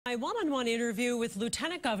My one-on-one interview with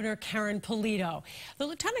Lieutenant Governor Karyn Polito. The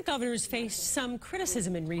Lieutenant Governor has faced some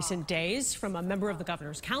criticism in recent days from a member of the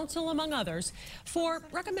Governor's Council, among others, for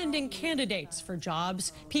recommending candidates for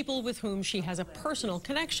jobs, people with whom she has a personal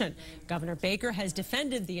connection. Governor Baker has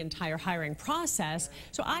defended the entire hiring process,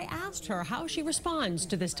 so I asked her how she responds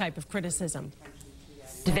to this type of criticism.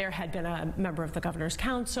 There had been a member of the Governor's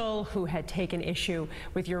Council who had taken issue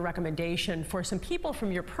with your recommendation for some people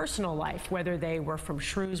from your personal life, whether they were from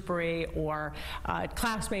Shrewsbury or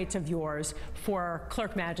classmates of yours, for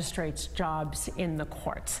clerk magistrates' jobs in the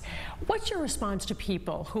courts. What's your response to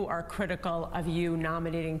people who are critical of you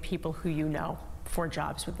nominating people who you know for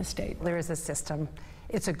jobs with the state? There is a system.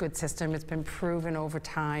 It's a good system. It's been proven over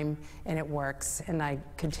time, and it works, and I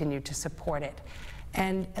continue to support it.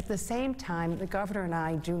 And at the same time, the governor and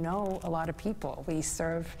I do know a lot of people. We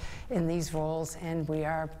serve in these roles, and we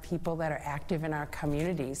are people that are active in our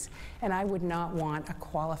communities. And I would not want a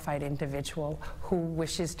qualified individual who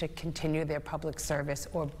wishes to continue their public service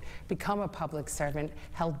or become a public servant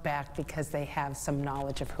held back because they have some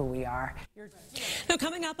knowledge of who we are. Now,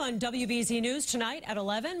 coming up on WBZ News tonight at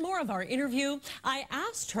 11, more of our interview. I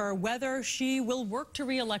asked her whether she will work to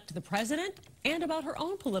re-elect the president and about her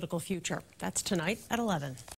own political future. That's tonight at 11.